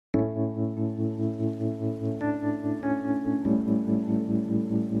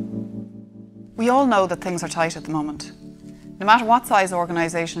We all know that things are tight at the moment. No matter what size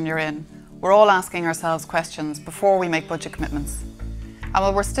organisation you're in, we're all asking ourselves questions before we make budget commitments. And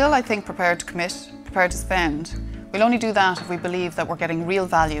while we're still, I think, prepared to commit, prepared to spend, we'll only do that if we believe that we're getting real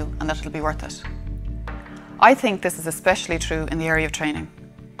value and that it'll be worth it. I think this is especially true in the area of training.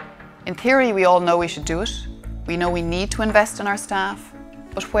 In theory, we all know we should do it. We know we need to invest in our staff,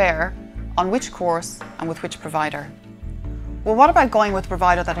 but where, on which course and with which provider? Well, what about going with a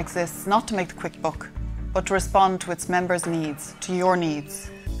provider that exists not to make the quick buck, but to respond to its members' needs, to your needs?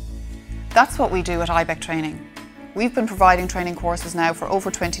 That's what we do at IBEC Training. We've been providing training courses now for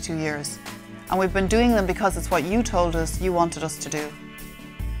over 22 years, and we've been doing them because it's what you told us you wanted us to do.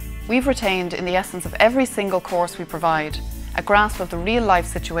 We've retained, in the essence of every single course we provide, a grasp of the real-life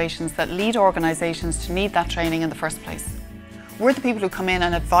situations that lead organisations to need that training in the first place. We're the people who come in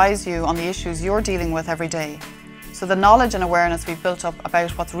and advise you on the issues you're dealing with every day. So the knowledge and awareness we've built up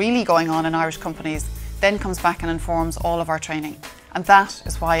about what's really going on in Irish companies then comes back and informs all of our training. And that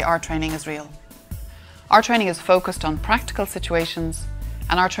is why our training is real. Our training is focused on practical situations,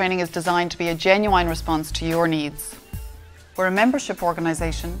 and our training is designed to be a genuine response to your needs. We're a membership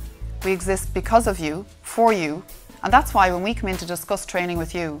organisation. We exist because of you, for you, and that's why when we come in to discuss training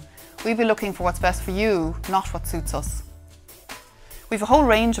with you, we'll be looking for what's best for you, not what suits us. We've a whole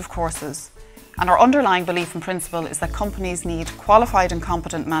range of courses, and our underlying belief and principle is that companies need qualified and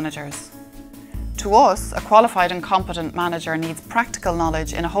competent managers. To us, a qualified and competent manager needs practical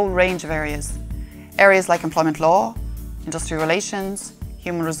knowledge in a whole range of areas. Areas like employment law, industrial relations,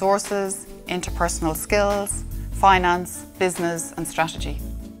 human resources, interpersonal skills, finance, business and strategy.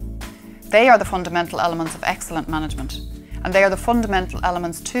 They are the fundamental elements of excellent management, and they are the fundamental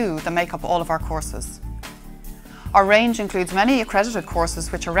elements too that make up all of our courses. Our range includes many accredited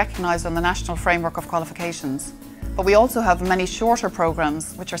courses which are recognised on the National Framework of Qualifications, but we also have many shorter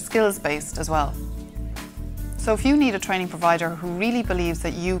programmes which are skills-based as well. So if you need a training provider who really believes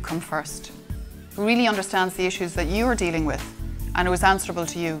that you come first, who really understands the issues that you are dealing with and who is answerable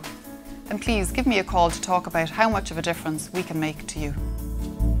to you, then please give me a call to talk about how much of a difference we can make to you.